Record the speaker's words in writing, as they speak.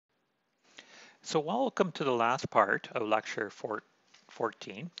So welcome to the last part of lecture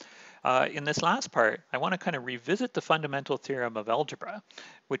 14. In this last part, I want to kind of revisit the fundamental theorem of algebra,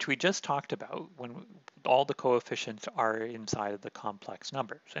 which we just talked about when all the coefficients are inside of the complex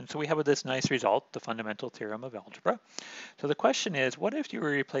numbers. And so we have this nice result, the fundamental theorem of algebra. So the question is, what if you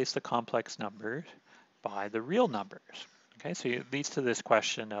replace the complex numbers by the real numbers? Okay, so it leads to this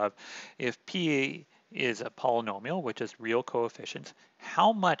question of if P is a polynomial, which is real coefficients,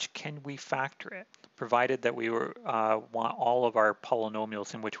 how much can we factor it, provided that we want all of our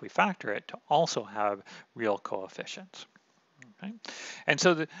polynomials in which we factor it to also have real coefficients. Okay? And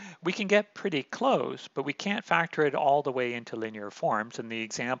so we can get pretty close, but we can't factor it all the way into linear forms. And the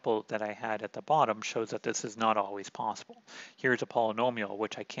example that I had at the bottom shows that this is not always possible. Here's a polynomial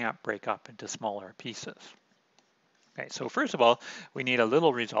which I can't break up into smaller pieces. Okay, so first of all, we need a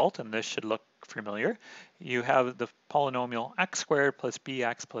little result, and this should look familiar. You have the polynomial x squared plus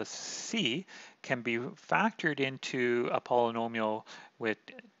bx plus c can be factored into a polynomial with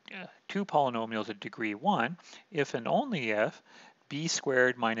two polynomials of degree 1 if and only if b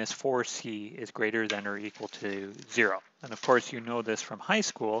squared minus 4c is greater than or equal to 0. And of course, you know this from high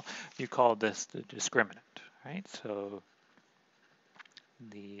school. You call this the discriminant, right? So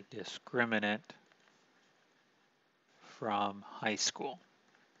the discriminant from high school.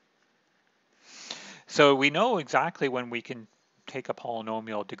 So we know exactly when we can take a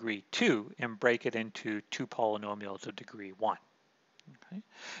polynomial of degree 2 and break it into two polynomials of degree 1. Okay.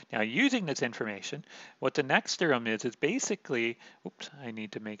 Now using this information, what the next theorem is basically, oops, I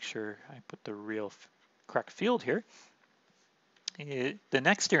need to make sure I put the real correct field here. The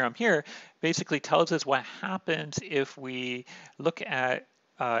next theorem here basically tells us what happens if we look at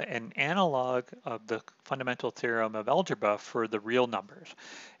an analog of the fundamental theorem of algebra for the real numbers.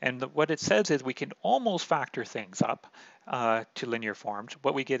 And what it says is we can almost factor things up to linear forms.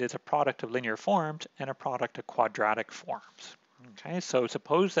 What we get is a product of linear forms and a product of quadratic forms. Okay, so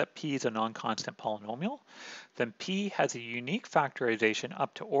suppose that P is a non-constant polynomial, then P has a unique factorization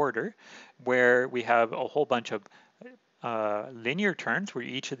up to order where we have a whole bunch of linear terms where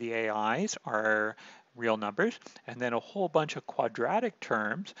each of the AIs are real numbers, and then a whole bunch of quadratic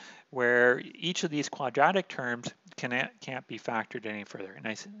terms where each of these quadratic terms can't be factored any further.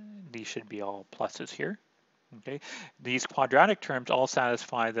 And these should be all pluses here. Okay, these quadratic terms all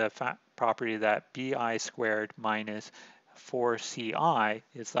satisfy the property that bi squared minus 4ci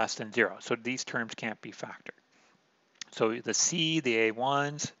is less than 0. So these terms can't be factored. So the C, the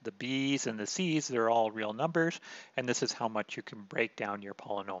A1s, the Bs, and the Cs, they're all real numbers, and this is how much you can break down your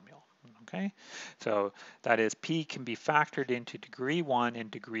polynomial. Okay, so that is P can be factored into degree 1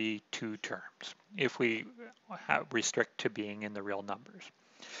 and degree 2 terms if we restrict to being in the real numbers.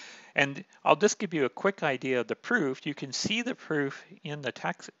 And I'll just give you a quick idea of the proof. You can see the proof in the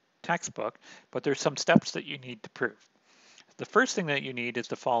textbook, but there's some steps that you need to prove. The first thing that you need is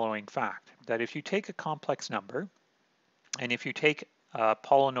the following fact, that if you take a complex number, and if you take a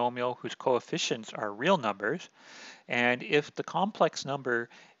polynomial whose coefficients are real numbers, and if the complex number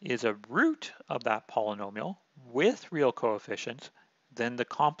is a root of that polynomial with real coefficients, then the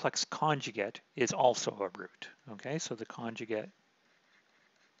complex conjugate is also a root. Okay, so the conjugate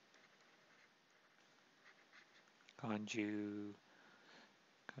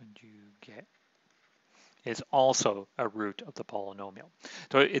is also a root of the polynomial.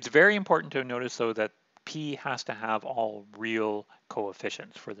 So it's very important to notice though that P has to have all real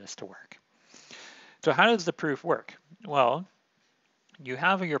coefficients for this to work. So how does the proof work? Well, you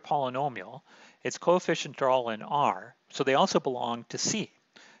have your polynomial, its coefficients are all in R, so they also belong to C.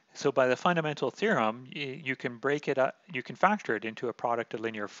 So by the fundamental theorem, you can break it up, you can factor it into a product of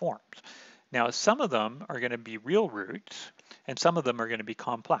linear forms. Now, some of them are going to be real roots, and some of them are going to be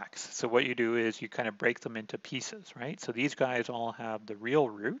complex. So what you do is you kind of break them into pieces, right? So these guys all have the real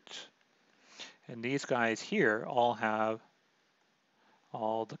roots, and these guys here all have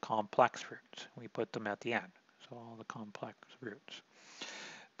all the complex roots. We put them at the end, so all the complex roots.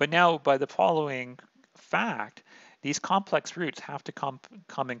 But now by the following fact, these complex roots have to come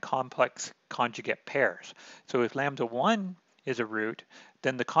in complex conjugate pairs. So if lambda 1 is a root,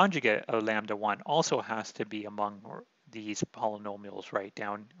 then the conjugate of lambda 1 also has to be among these polynomials right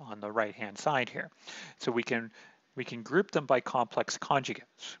down on the right-hand side here. So we can group them by complex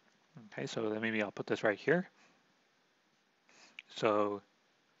conjugates. Okay, so then maybe I'll put this right here. So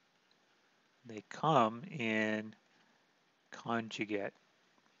they come in conjugate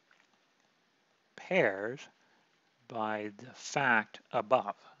pairs by the fact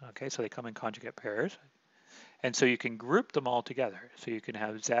above. Okay, so they come in conjugate pairs. And so you can group them all together. So you can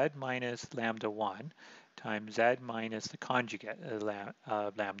have z minus lambda 1 times z minus the conjugate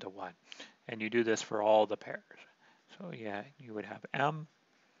of lambda 1. And you do this for all the pairs. So yeah, you would have m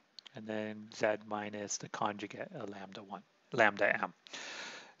and then z minus the conjugate of lambda m.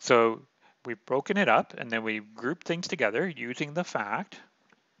 So we've broken it up and then we group things together using the fact.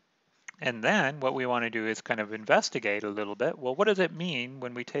 And then what we want to do is kind of investigate a little bit. Well, what does it mean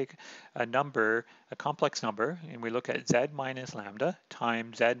when we take a number, a complex number, and we look at z minus lambda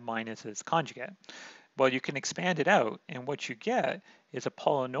times z minus its conjugate? Well, you can expand it out, and what you get is a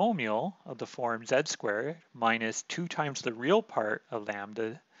polynomial of the form z squared minus 2 times the real part of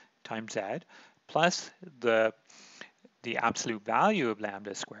lambda times z plus the absolute value of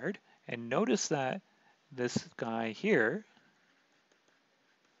lambda squared. And notice that this guy here,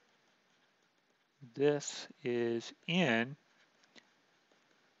 this is in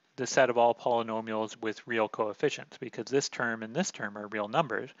the set of all polynomials with real coefficients, because this term and this term are real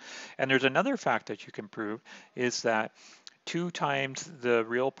numbers. And there's another fact that you can prove is that 2 times the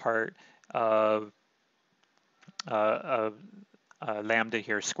real part of lambda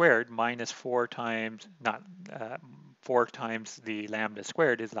here squared minus 4 times, 4 times the lambda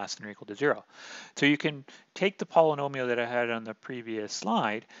squared is less than or equal to 0. So you can take the polynomial that I had on the previous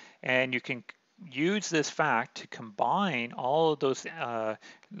slide and you can use this fact to combine all of those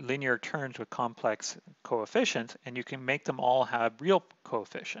linear terms with complex coefficients, and you can make them all have real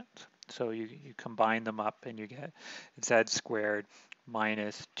coefficients. So you combine them up and you get z squared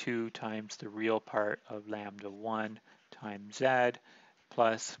minus 2 times the real part of lambda 1 times z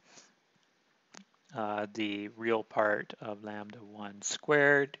plus the real part of lambda 1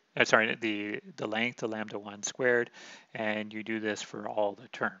 squared, the length of lambda 1 squared, and you do this for all the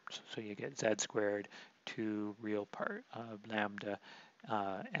terms. So you get z squared to real part of lambda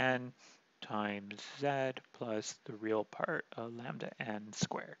n times z plus the real part of lambda n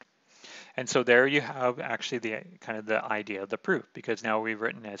squared. And so there you have actually the kind of the idea of the proof, because now we've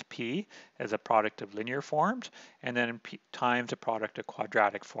written as p as a product of linear forms, and then p times a product of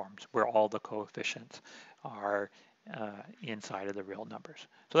quadratic forms, where all the coefficients are inside of the real numbers.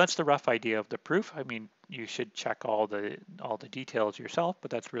 So that's the rough idea of the proof. I mean, you should check all the details yourself, but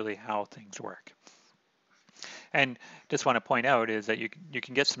that's really how things work. And just want to point out is that you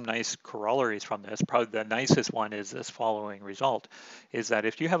can get some nice corollaries from this. Probably the nicest one is this following result, is that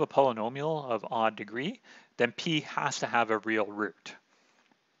if you have a polynomial of odd degree, then p has to have a real root.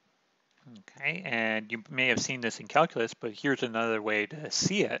 Okay, and you may have seen this in calculus, but here's another way to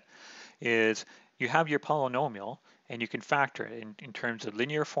see it, is you have your polynomial and you can factor it in terms of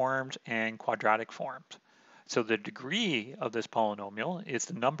linear forms and quadratic forms. So the degree of this polynomial is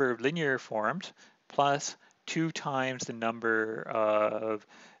the number of linear forms plus 2 times the number of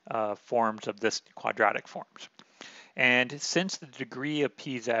forms of this quadratic forms. And since the degree of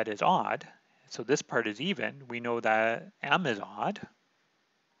pz is odd, so this part is even, we know that m is odd.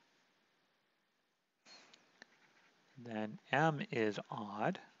 Then m is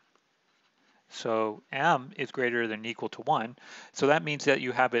odd. So m is greater than or equal to 1. So that means that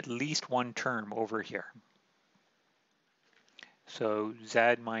you have at least one term over here. So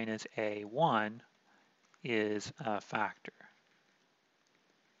z minus a1 is a factor,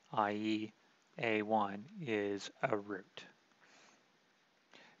 i.e. a1 is a root.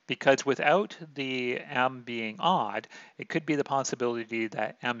 Because without the m being odd, it could be the possibility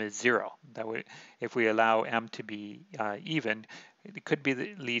that m is 0. That would, if we allow m to be even, it could be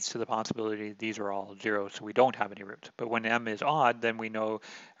that leads to the possibility these are all 0, so we don't have any roots. But when m is odd, then we know,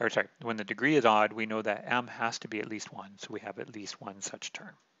 or sorry, when the degree is odd, we know that m has to be at least 1, so we have at least one such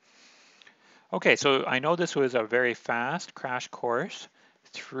term. Okay, so I know this was a very fast crash course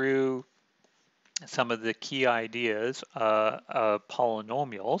through some of the key ideas of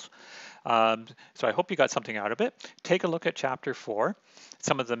polynomials. So I hope you got something out of it. Take a look at chapter 4.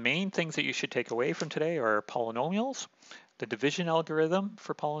 Some of the main things that you should take away from today are polynomials, the division algorithm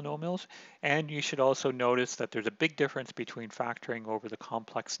for polynomials, and you should also notice that there's a big difference between factoring over the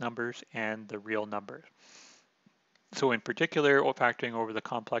complex numbers and the real numbers. So in particular, factoring over the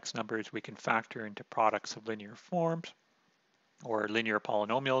complex numbers, we can factor into products of linear forms or linear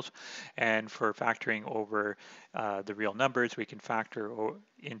polynomials, and for factoring over the real numbers, we can factor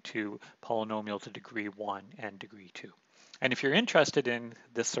into polynomials of degree 1 and degree 2. And if you're interested in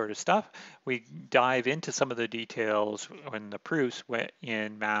this sort of stuff, we dive into some of the details in the proofs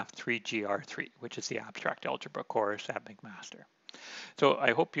in Math 3 GR3, which is the abstract algebra course at McMaster. So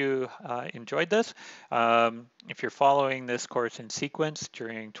I hope you enjoyed this. If you're following this course in sequence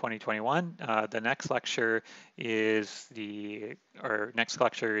during 2021, the next lecture is going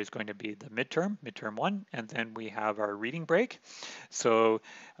to be the midterm 1, and then we have our reading break. So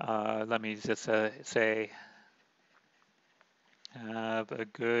let me just say, have a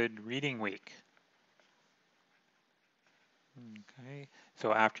good reading week. Okay,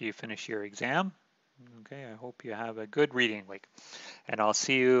 so after you finish your exam, okay, I hope you have a good reading week. And I'll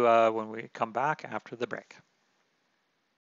see you when we come back after the break.